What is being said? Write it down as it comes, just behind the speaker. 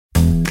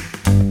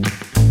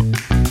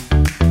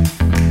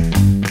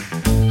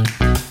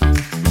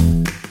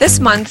This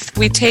month,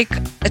 we take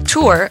a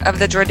tour of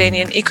the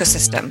Jordanian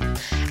ecosystem,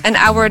 and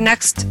our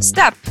next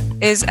step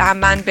is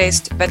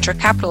Amman-based venture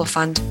capital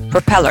fund,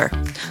 Propeller,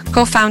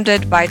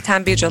 co-founded by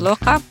Tambi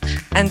Jalouqa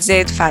and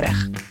Zaid Farekh.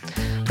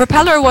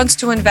 Propeller wants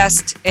to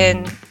invest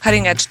in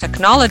cutting-edge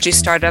technology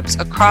startups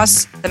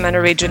across the MENA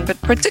region, but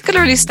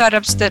particularly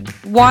startups that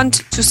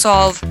want to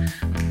solve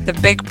the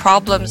big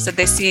problems that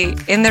they see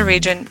in the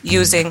region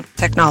using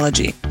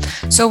technology.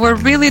 So we're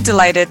really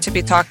delighted to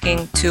be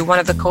talking to one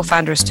of the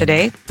co-founders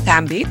today,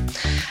 Tambi,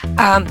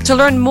 to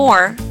learn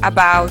more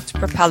about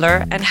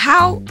Propeller and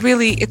how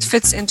really it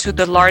fits into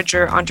the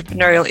larger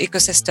entrepreneurial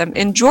ecosystem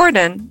in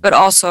Jordan, but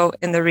also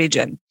in the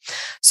region.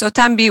 So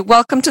Tambi,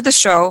 welcome to the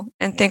show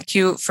and thank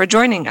you for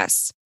joining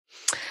us.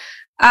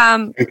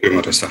 Thank you,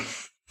 Merissa.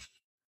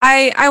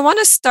 I want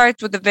to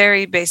start with a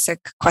very basic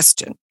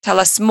question. Tell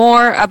us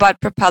more about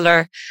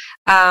Propeller.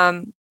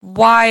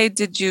 Why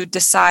did you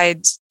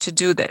decide to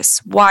do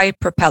this? Why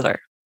Propeller?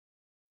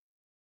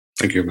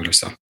 Thank you,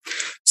 Merissa.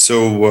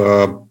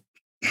 So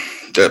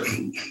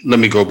let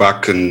me go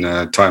back in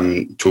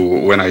time to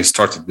when I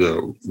started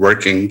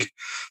working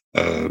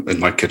in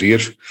my career.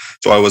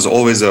 So I was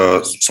always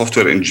a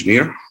software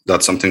engineer.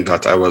 That's something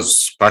that I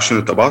was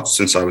passionate about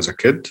since I was a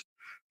kid.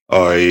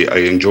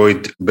 I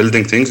enjoyed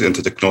building things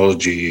into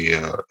technology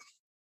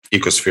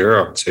ecosphere,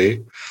 I would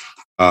say.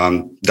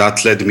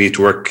 That led me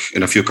to work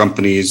in a few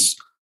companies,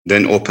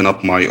 then open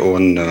up my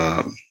own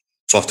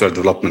software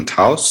development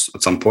house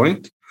at some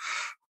point,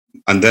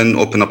 and then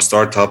open up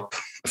startup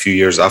a few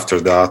years after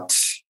that,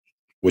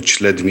 which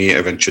led me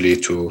eventually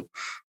to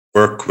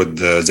work with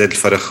Zaid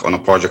Farekh on a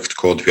project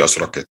called PS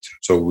Rocket.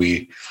 So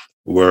we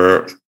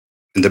were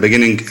in the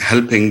beginning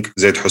helping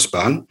Zaid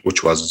Husban,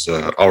 which was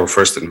our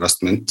first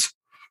investment.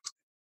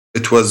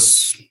 It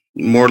was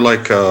more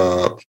like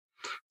a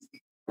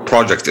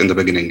project in the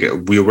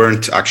beginning. We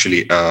weren't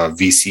actually a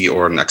VC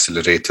or an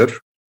accelerator.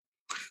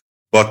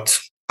 But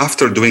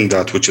after doing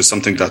that, which is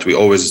something that we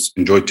always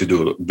enjoyed to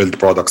do, build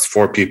products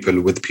for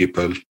people, with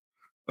people,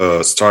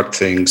 start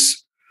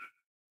things,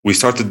 we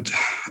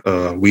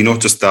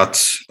noticed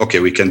that, okay,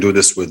 we can do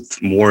this with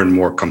more and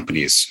more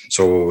companies.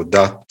 So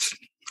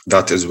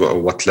that is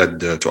what led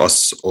to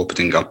us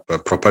opening up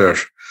Propeller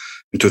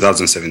in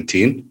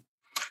 2017.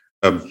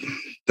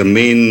 The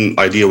main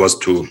idea was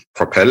to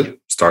propel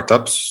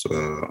startups,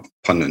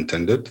 pun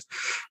intended,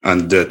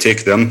 and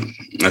take them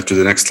to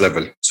the next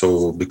level.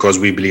 So because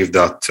we believe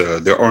that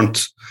there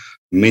aren't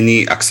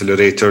many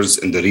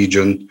accelerators in the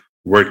region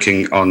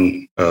working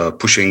on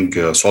pushing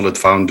solid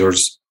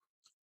founders,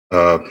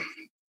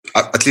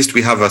 at least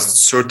we have a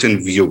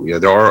certain view. Yeah,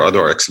 there are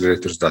other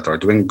accelerators that are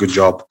doing a good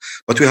job,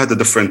 but we had a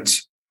different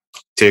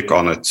take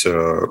on it,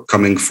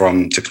 coming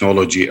from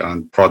technology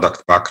and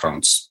product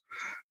backgrounds.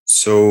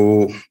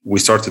 So we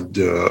started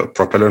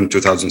Propeller in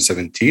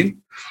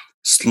 2017,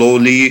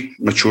 slowly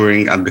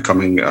maturing and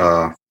becoming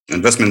an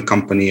investment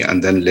company,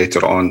 and then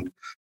later on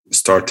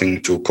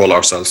starting to call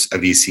ourselves a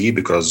VC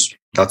because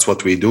that's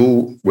what we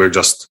do. We're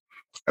just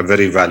a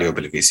very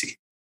valuable VC.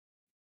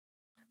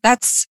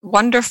 That's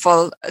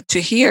wonderful to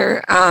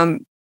hear,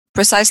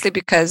 precisely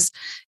because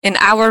in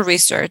our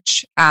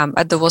research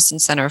at the Wilson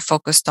Center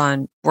focused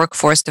on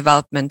workforce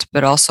development,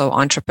 but also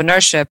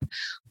entrepreneurship,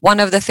 one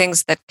of the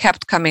things that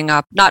kept coming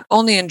up, not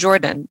only in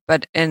Jordan,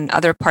 but in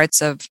other parts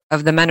of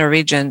the MENA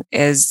region,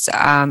 is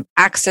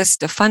access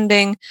to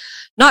funding,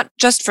 not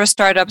just for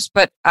startups,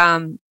 but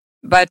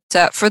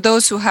for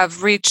those who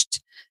have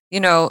reached,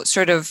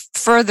 sort of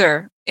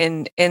further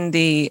in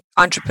the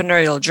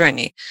entrepreneurial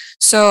journey.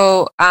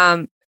 So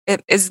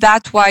is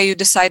that why you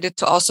decided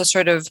to also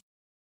sort of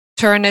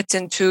turn it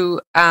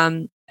into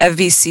a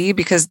VC,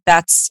 because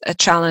that's a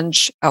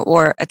challenge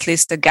or at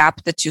least a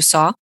gap that you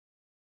saw?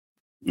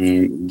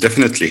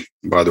 Definitely,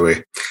 by the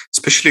way,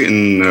 especially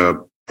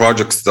in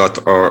projects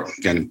that are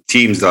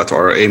teams that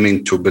are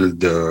aiming to build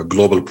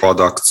global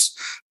products,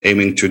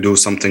 aiming to do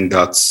something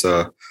that's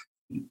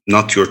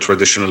not your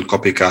traditional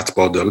copycat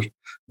model.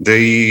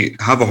 They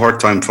have a hard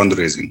time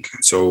fundraising.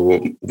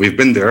 So we've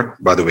been there,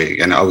 by the way,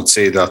 and I would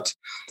say that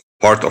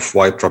part of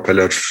why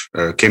Propeller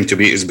came to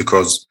be is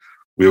because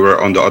we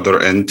were on the other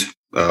end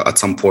at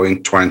some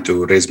point trying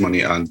to raise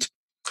money and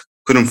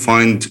couldn't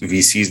find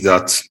VCs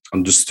that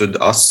understood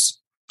us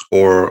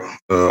or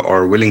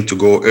are willing to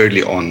go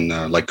early on,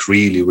 like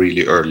really,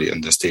 really early in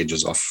the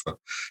stages of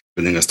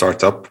building a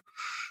startup.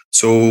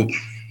 So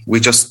we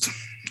just,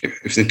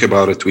 if you think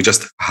about it, we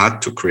just had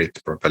to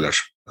create Propeller.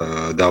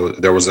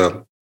 There was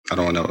I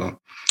don't know,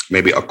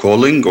 maybe a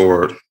calling,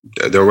 or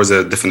there was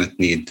a definite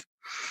need.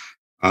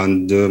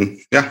 And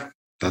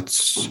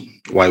that's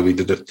why we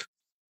did it.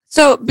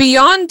 So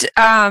beyond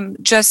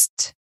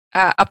just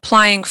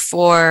applying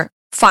for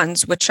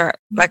funds, which are,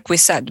 like we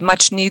said,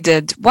 much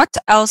needed, what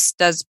else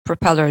does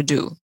Propeller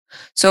do?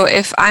 So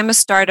if I'm a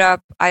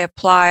startup, I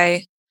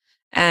apply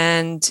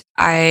and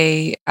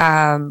I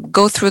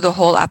go through the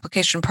whole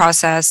application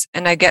process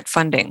and I get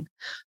funding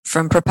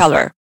from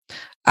Propeller.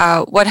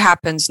 What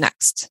happens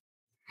next?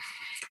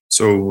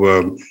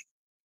 So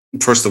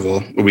first of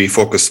all, we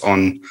focus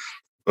on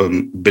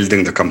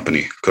building the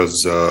company,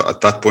 because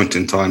at that point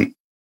in time,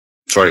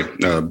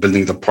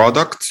 building the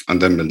product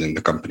and then building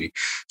the company.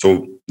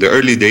 So the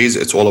early days,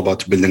 it's all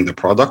about building the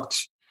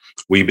product.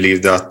 We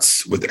believe that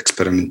with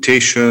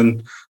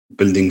experimentation,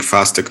 building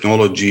fast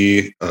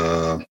technology,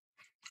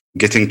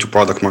 getting to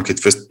product market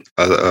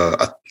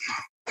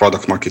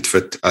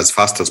fit as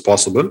fast as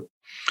possible,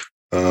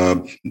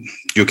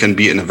 you can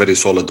be in a very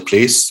solid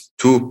place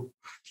to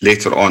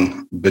later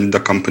on build the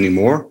company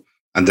more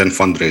and then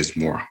fundraise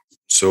more.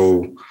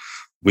 So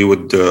we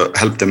would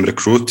help them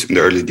recruit in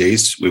the early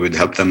days. We would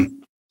help them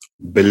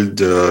build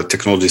a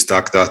technology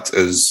stack that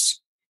is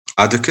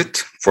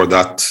adequate for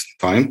that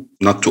time,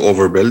 not to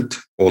overbuild,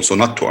 also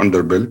not to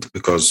underbuild,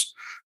 because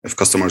if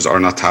customers are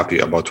not happy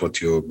about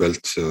what you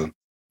built,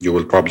 you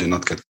will probably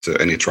not get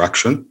any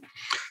traction.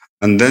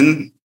 And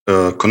then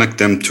connect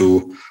them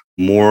to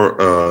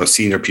more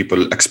senior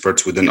people,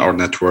 experts within our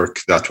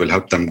network that will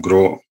help them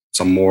grow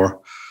some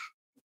more,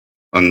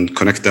 and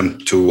connect them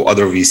to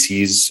other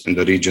VCs in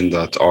the region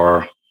that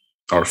are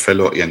our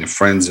fellow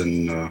friends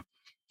and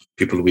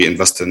people we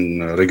invest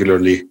in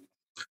regularly,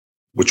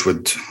 which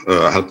would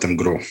help them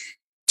grow.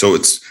 So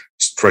it's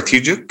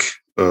strategic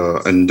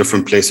in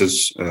different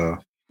places,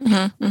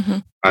 and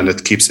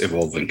it keeps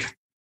evolving.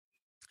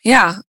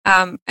 Yeah,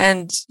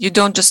 and you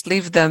don't just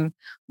leave them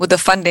with the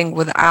funding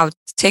without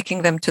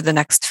taking them to the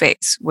next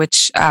phase,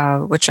 which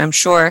I'm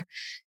sure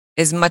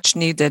is much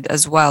needed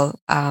as well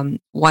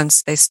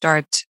once they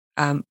start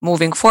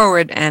moving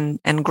forward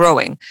and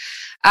growing.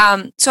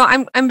 So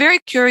I'm very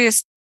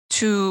curious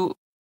to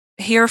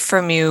hear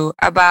from you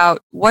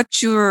about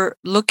what you're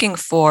looking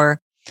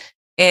for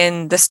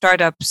in the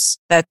startups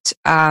that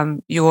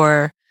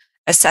you're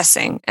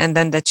assessing and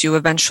then that you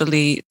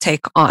eventually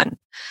take on.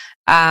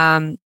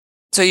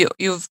 So you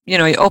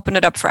open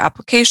it up for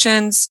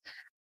applications.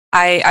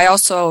 I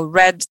also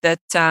read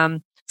that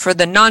for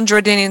the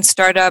non-Jordanian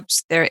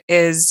startups, there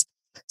is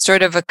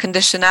sort of a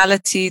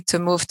conditionality to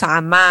move to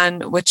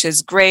Amman, which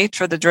is great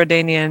for the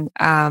Jordanian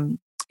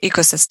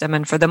ecosystem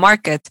and for the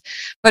market.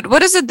 But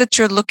what is it that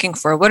you're looking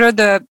for? What are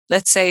the,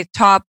 let's say,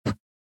 top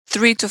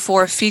 3 to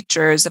 4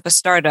 features of a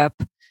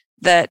startup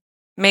that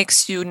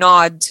makes you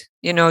nod,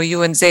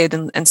 you and Zaid,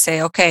 and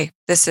say, okay,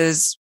 this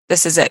is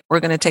it. We're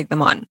going to take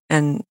them on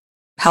and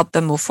help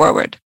them move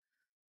forward?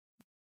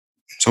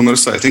 So,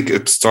 Merissa, I think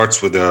it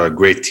starts with a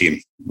great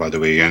team, by the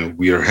way, and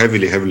we are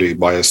heavily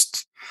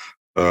biased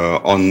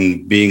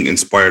on being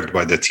inspired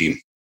by the team.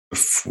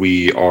 If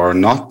we are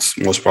not,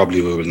 most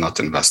probably we will not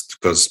invest,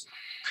 because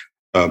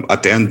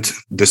at the end,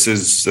 this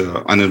is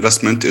an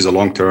investment is a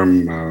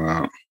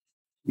long-term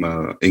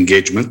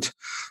engagement.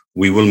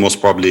 We will most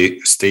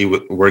probably stay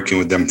working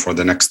with them for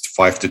the next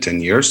 5 to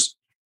 10 years,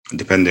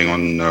 depending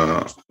on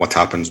what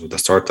happens with the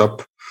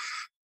startup.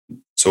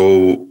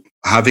 So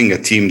having a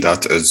team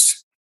that is,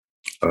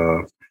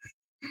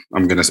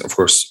 I'm going to say, of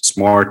course,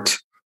 smart,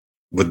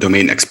 with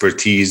domain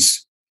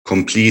expertise,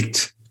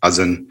 complete, as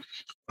in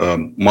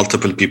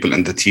multiple people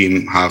in the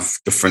team have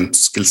different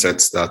skill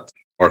sets that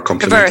are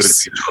complementary to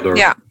each other.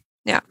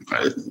 Yeah.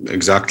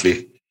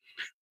 Exactly.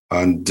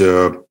 And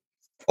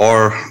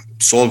are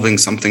solving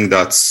something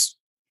that's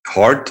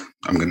hard,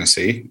 I'm going to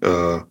say,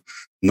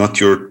 not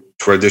your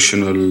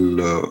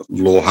traditional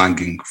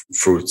low-hanging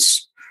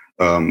fruits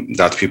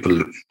that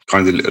people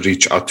kind of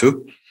reach out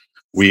to.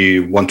 We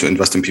want to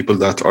invest in people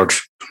that are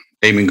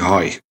aiming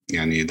high.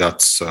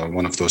 That's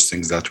one of those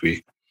things that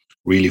we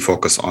really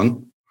focus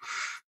on.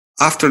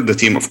 After the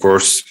team, of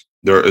course,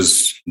 there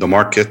is the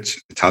market.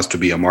 It has to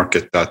be a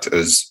market that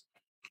is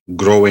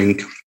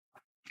growing,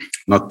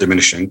 not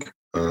diminishing.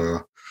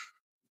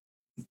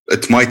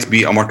 It might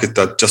be a market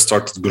that just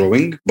started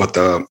growing, but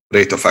the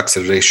rate of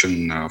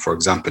acceleration, for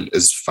example,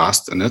 is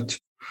fast in it.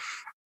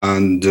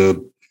 And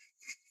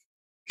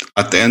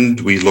at the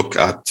end, we look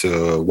at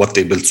what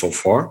they built so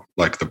far,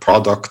 like the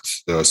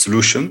product, the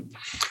solution,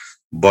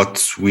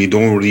 but we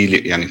don't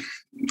really,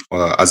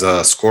 as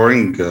a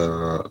scoring,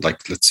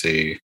 like let's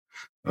say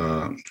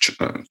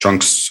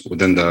chunks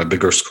within the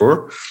bigger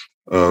score,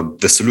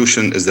 the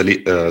solution is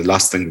the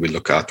last thing we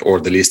look at, or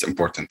the least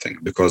important thing,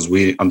 because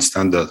we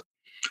understand that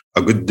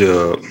a good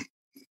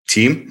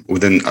team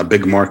within a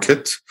big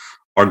market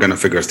are going to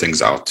figure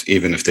things out,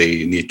 even if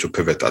they need to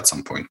pivot at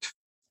some point.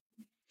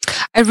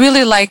 I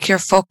really like your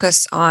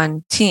focus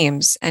on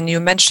teams, and you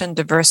mentioned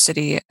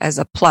diversity as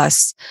a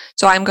plus.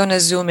 So I'm going to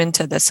zoom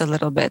into this a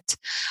little bit.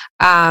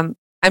 I'm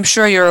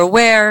sure you're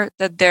aware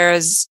that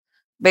there's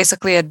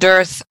basically a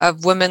dearth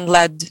of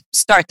women-led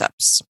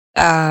startups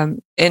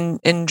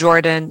in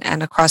Jordan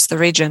and across the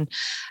region.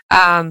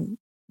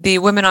 The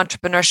women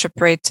entrepreneurship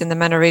rate in the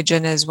MENA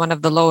region is one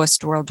of the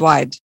lowest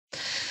worldwide.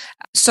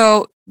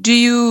 So do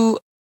you,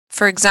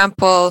 for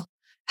example,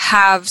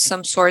 have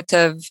some sort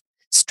of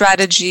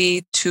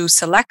strategy to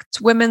select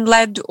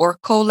women-led or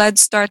co-led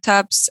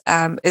startups?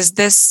 Is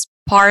this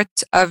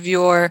part of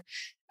your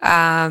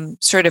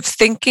sort of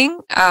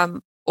thinking,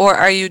 or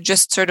are you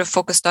just sort of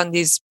focused on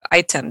these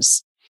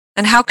items?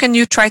 And how can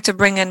you try to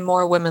bring in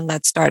more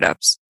women-led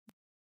startups?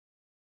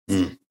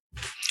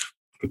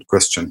 Good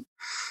question.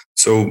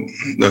 So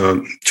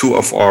two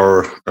of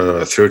our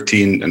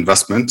 13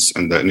 investments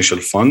in the initial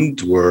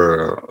fund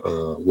were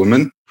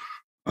women,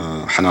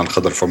 Hanan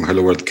Khadr from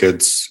Hello World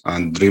Kids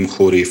and Dream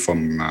Khouri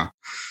from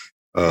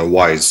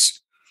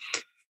Wise.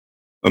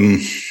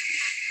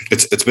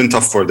 It's been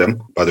tough for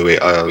them, by the way.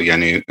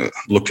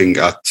 Looking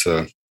at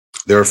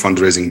their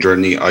fundraising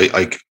journey,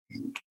 I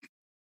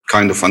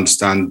kind of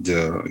understand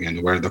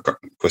where the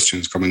question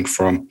is coming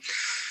from.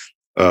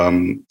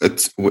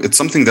 It's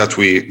something that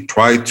we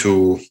try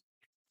to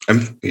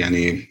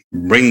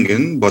bring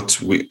in, but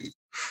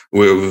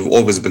we've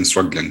always been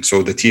struggling.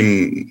 So the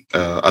team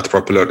at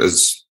Propeller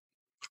is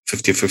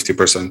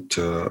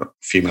 50%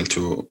 female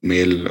to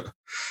male,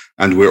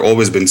 and we've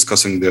always been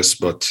discussing this,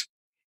 but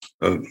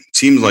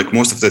seems like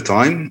most of the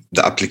time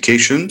the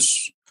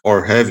applications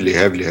are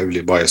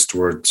heavily biased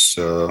towards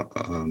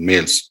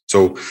males.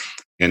 So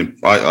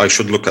I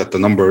should look at the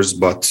numbers,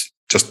 but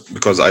just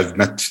because I've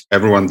met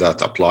everyone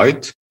that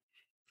applied,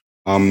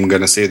 I'm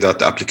going to say that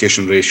the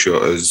application ratio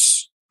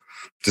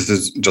this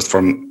is just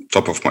from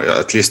top of my,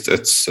 at least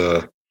it's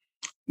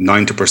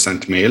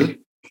 90% male,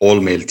 all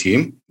male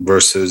team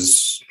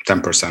versus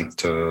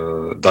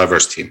 10%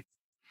 diverse team.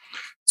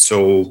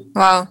 So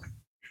wow.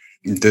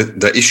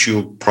 The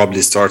issue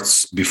probably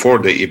starts before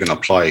they even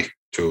apply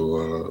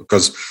to,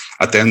 because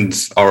at the end,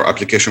 our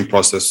application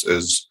process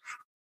is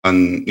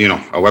on,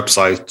 a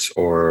website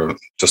or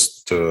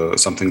just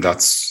something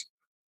that's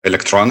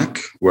electronic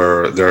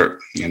where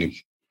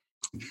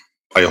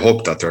I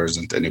hope that there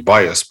isn't any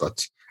bias,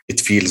 but it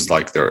feels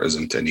like there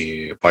isn't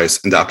any bias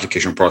in the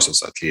application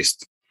process, at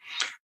least.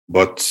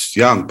 But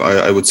yeah,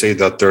 I would say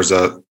that there's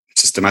a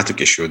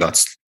systematic issue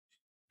that's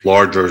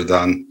larger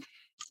than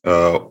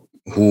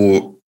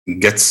who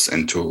gets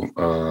into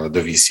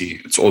the VC.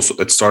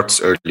 It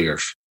starts earlier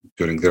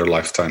during their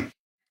lifetime.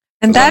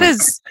 And that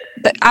is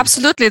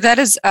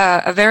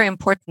a very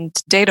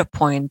important data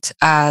point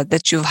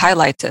that you've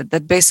highlighted,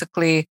 that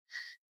basically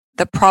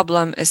the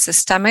problem is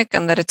systemic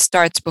and that it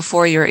starts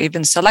before you're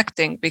even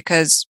selecting,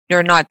 because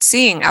you're not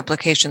seeing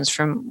applications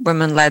from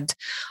women-led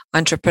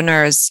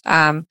entrepreneurs.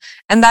 And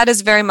that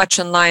is very much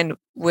in line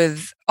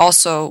with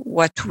also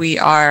what we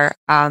are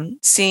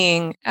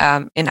seeing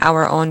in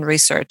our own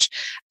research.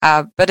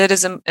 But it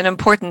is an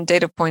important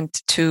data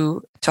point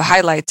to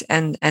highlight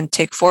and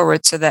take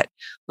forward, so that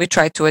we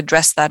try to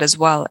address that as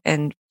well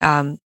in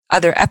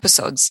other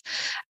episodes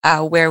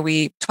where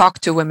we talk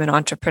to women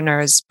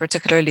entrepreneurs,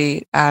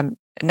 particularly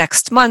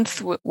next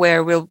month,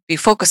 where we'll be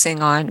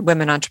focusing on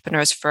women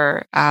entrepreneurs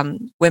for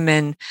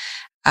Women's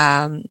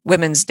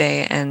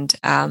Day and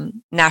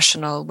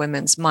National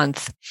Women's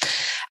Month.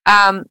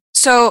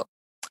 So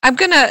I'm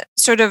going to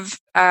sort of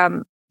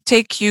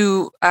take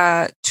you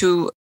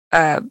to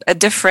a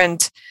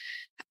different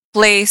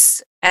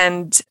place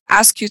and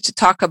ask you to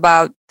talk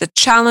about the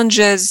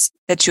challenges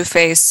that you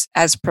face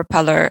as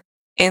Propeller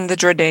in the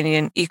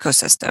Jordanian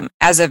ecosystem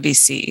as a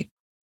VC.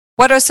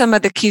 What are some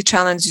of the key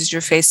challenges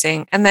you're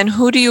facing? And then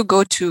who do you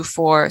go to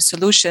for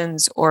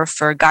solutions or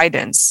for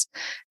guidance?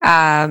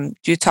 Do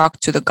you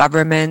talk to the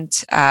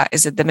government?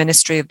 Is it the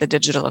Ministry of the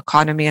Digital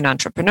Economy and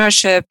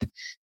Entrepreneurship?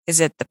 Is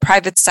it the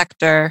private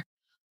sector?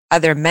 Are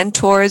there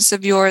mentors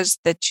of yours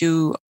that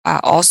you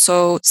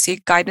also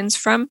seek guidance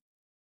from?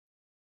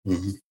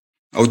 Mm-hmm.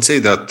 I would say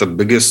that the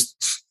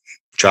biggest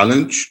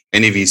challenge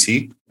any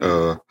VC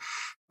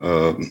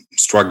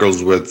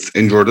struggles with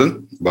in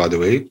Jordan, by the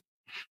way,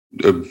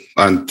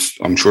 and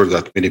I'm sure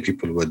that many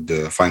people would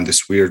find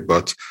this weird,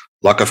 but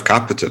lack of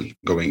capital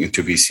going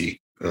into VC.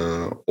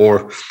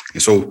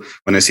 So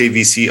when I say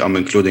VC, I'm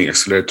including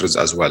accelerators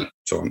as well.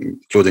 So I'm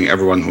including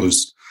everyone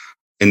who's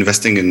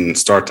investing in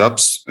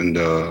startups in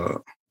the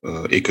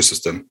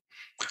ecosystem.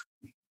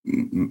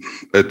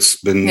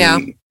 It's been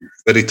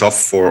very tough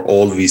for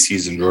all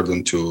VCs in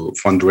Jordan to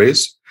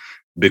fundraise,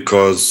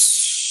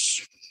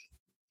 because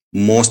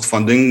most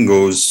funding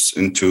goes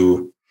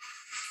into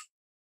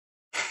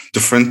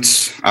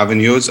different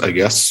avenues, I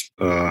guess,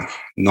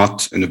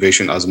 not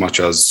innovation as much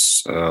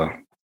as,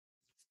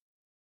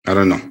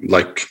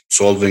 like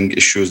solving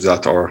issues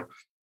that are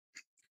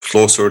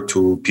closer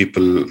to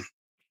people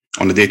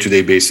on a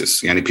day-to-day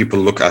basis. People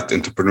look at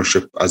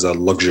entrepreneurship as a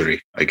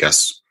luxury, I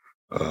guess,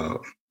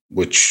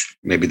 which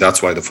maybe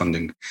that's why the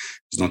funding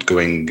is not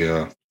going,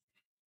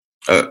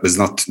 is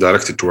not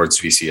directed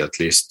towards VC at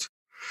least.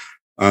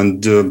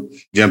 And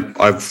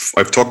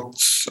I've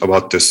talked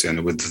about this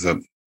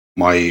with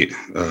my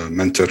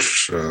mentor,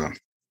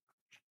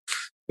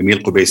 Emil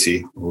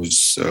Qubaisi,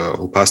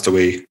 who passed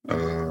away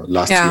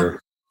last year.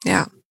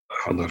 Yeah.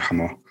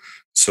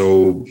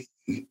 So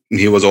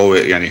he was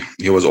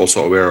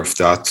also aware of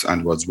that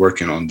and was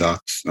working on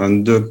that.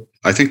 And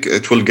I think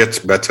it will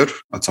get better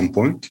at some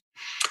point.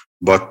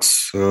 But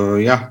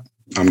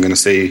I'm going to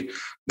say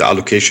the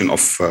allocation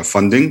of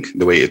funding,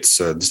 the way it's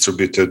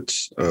distributed,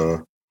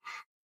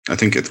 I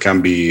think it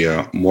can be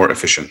more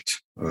efficient.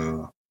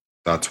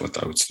 That's what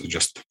I would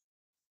suggest.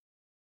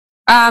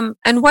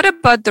 And what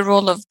about the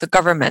role of the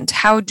government?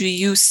 How do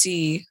you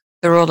see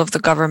the role of the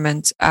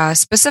government,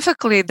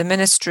 specifically the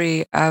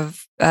Ministry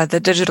of the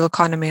Digital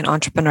Economy and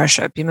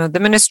Entrepreneurship. The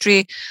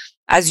ministry,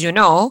 as you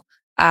know,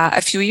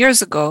 a few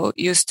years ago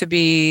used to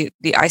be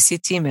the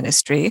ICT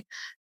Ministry,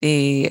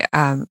 the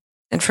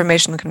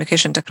Information and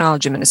Communication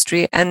Technology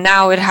Ministry, and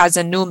now it has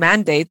a new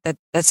mandate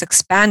that's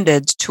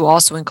expanded to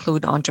also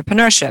include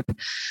entrepreneurship.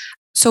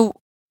 So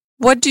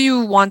what do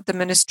you want the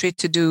ministry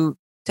to do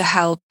to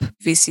help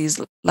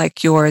VCs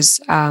like yours,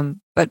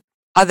 but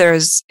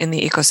others in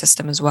the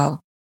ecosystem as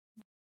well?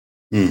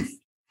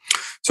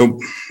 So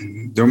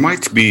there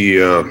might be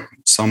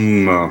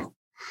some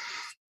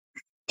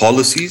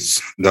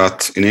policies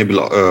that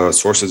enable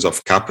sources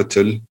of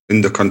capital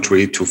in the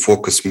country to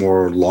focus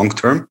more long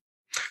term.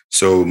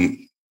 So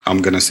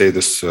I'm going to say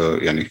this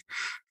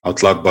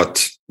out loud,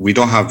 but we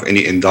don't have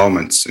any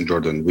endowments in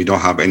Jordan. We don't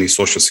have any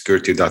social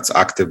security that's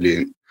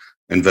actively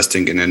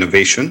investing in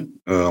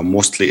innovation.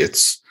 Mostly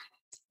it's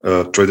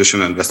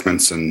traditional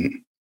investments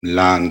in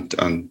land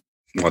and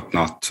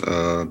whatnot,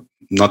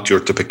 not your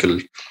typical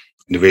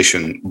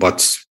innovation.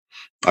 But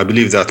I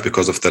believe that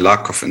because of the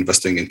lack of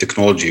investing in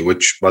technology,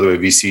 which, by the way,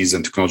 VCs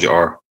and technology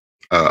are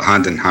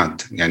hand in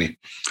hand.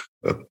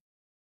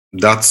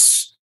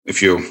 That's,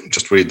 if you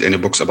just read any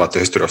books about the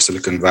history of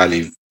Silicon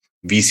Valley,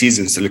 VCs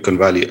in Silicon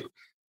Valley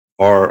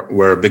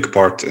were a big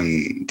part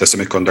in the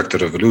semiconductor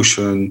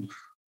revolution,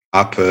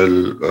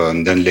 Apple,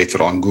 and then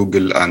later on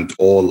Google, and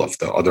all of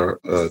the other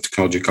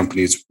technology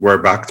companies were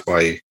backed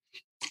by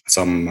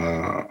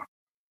some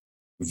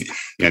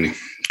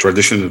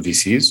traditional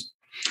VCs.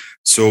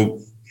 So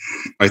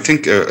I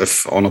think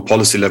if on a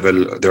policy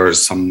level there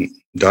is some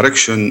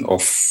direction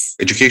of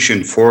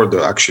education for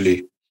the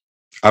actually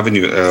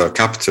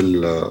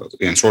capital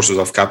and sources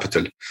of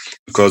capital,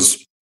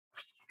 because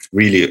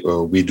really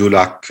we do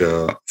lack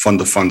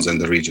fund of funds in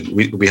the region.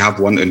 We have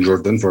one in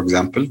Jordan, for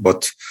example,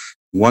 but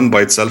one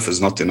by itself is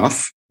not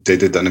enough. They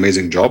did an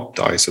amazing job,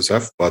 the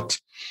ISSF, but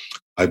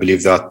I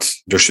believe that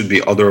there should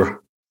be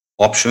other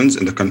options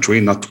in the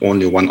country, not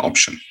only one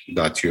option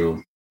that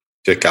you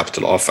take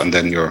capital off and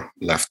then you're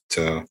left.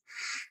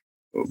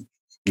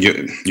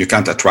 You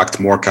can't attract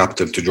more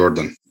capital to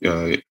Jordan.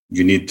 You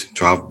need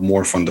to have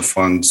more fund of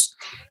funds,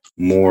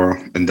 more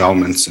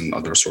endowments and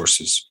other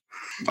sources.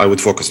 I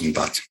would focus on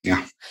that.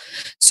 Yeah.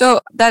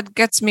 So that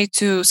gets me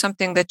to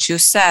something that you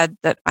said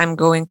that I'm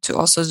going to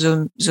also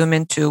zoom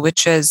into,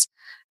 which is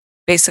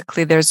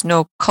basically there's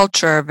no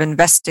culture of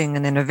investing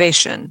in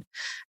innovation.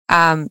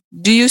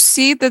 Do you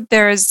see that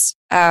there's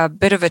a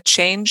bit of a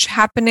change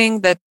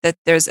happening, that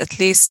there's at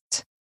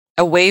least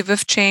a wave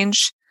of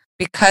change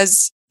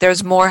because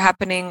there's more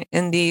happening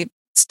in the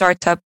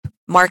startup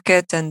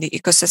market and the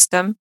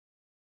ecosystem?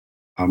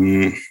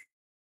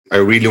 I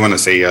really want to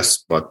say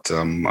yes, but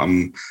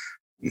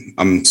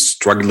I'm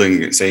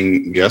struggling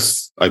saying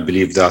yes. I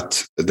believe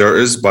that there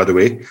is, by the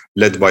way,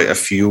 led by a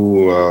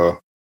few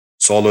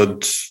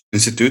solid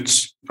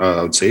institutes,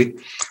 I would say,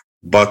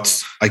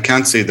 but I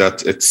can't say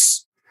that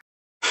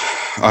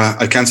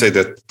I can't say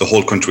that the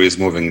whole country is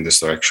moving in this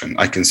direction.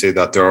 I can say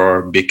that there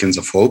are beacons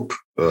of hope,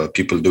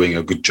 people doing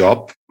a good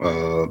job.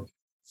 I'm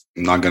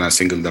not going to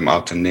single them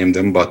out and name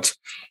them, but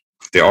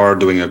they are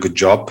doing a good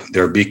job.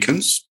 They're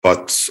beacons,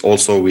 but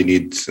also we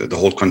need the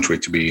whole country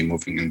to be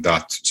moving in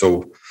that.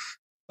 So,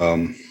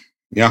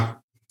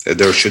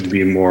 there should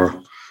be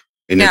more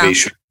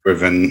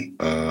innovation-driven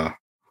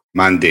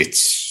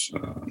mandates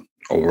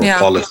or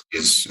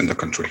policies in the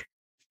country.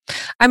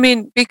 I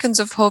mean, beacons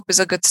of hope is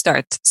a good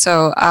start.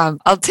 So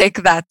I'll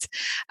take that.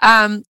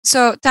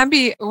 So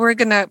Tambi, we're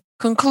going to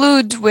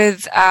conclude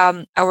with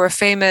our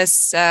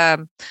famous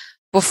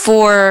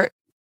before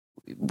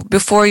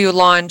you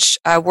launch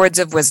words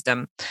of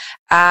wisdom.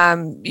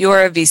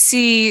 You're a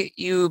VC.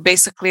 You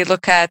basically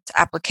look at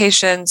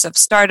applications of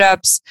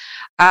startups.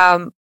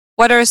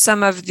 What are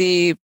some of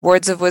the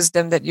words of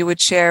wisdom that you would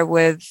share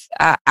with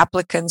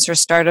applicants or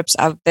startups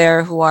out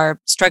there who are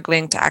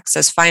struggling to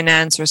access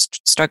finance or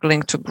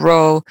struggling to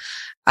grow?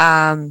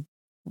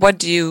 What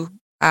do you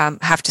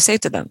have to say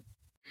to them?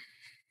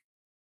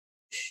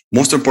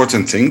 Most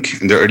important thing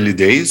in the early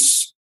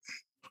days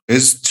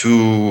is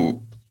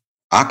to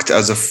act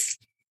as if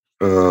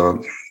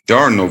there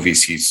are no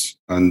VCs,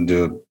 and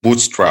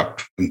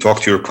bootstrap and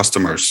talk to your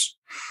customers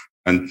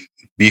and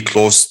be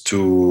close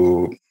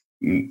to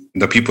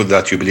the people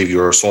that you believe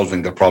you're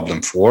solving the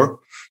problem for.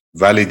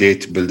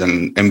 Validate, build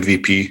an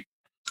MVP.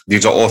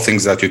 These are all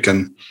things that you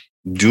can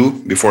do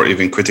before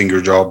even quitting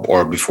your job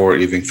or before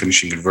even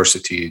finishing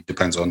university. It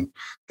depends on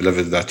the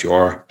level that you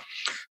are.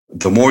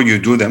 The more you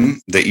do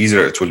them, the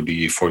easier it will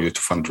be for you to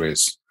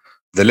fundraise.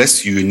 The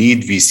less you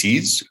need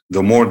VCs,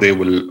 the more they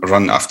will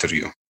run after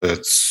you.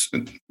 I've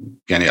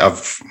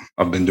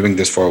been doing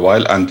this for a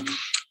while, and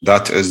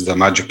that is the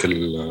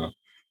magical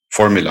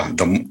formula.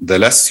 The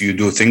less you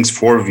do things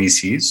for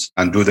VCs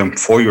and do them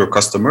for your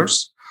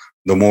customers,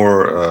 the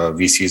more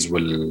VCs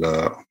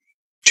will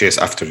chase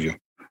after you.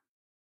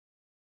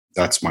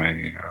 That's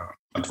my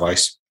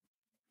advice.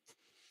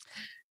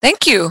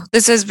 Thank you.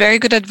 This is very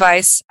good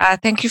advice.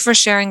 Thank you for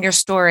sharing your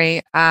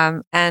story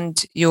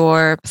and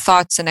your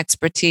thoughts and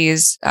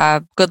expertise.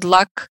 Good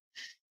luck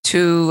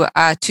to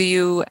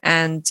you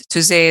and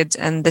to Zaid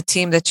and the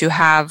team that you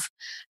have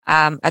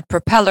at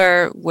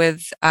Propeller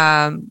with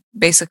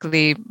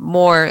basically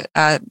more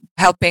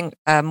helping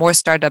more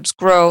startups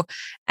grow.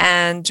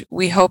 And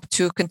we hope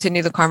to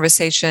continue the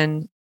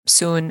conversation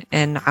soon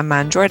in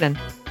Amman, Jordan.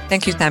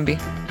 Thank you, Tambi.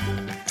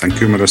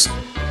 Thank you, Merissa.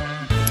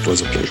 It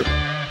was a pleasure.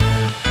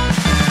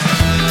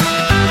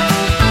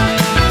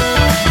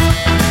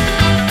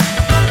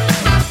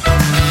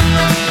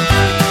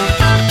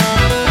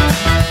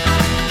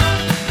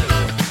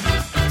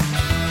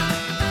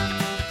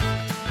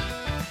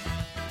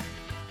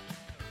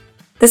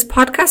 This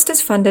podcast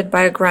is funded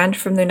by a grant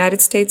from the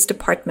United States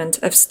Department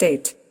of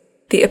State.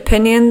 The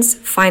opinions,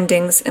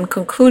 findings, and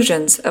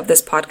conclusions of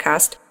this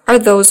podcast are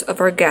those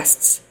of our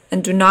guests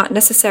and do not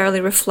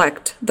necessarily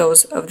reflect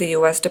those of the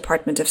U.S.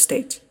 Department of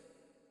State.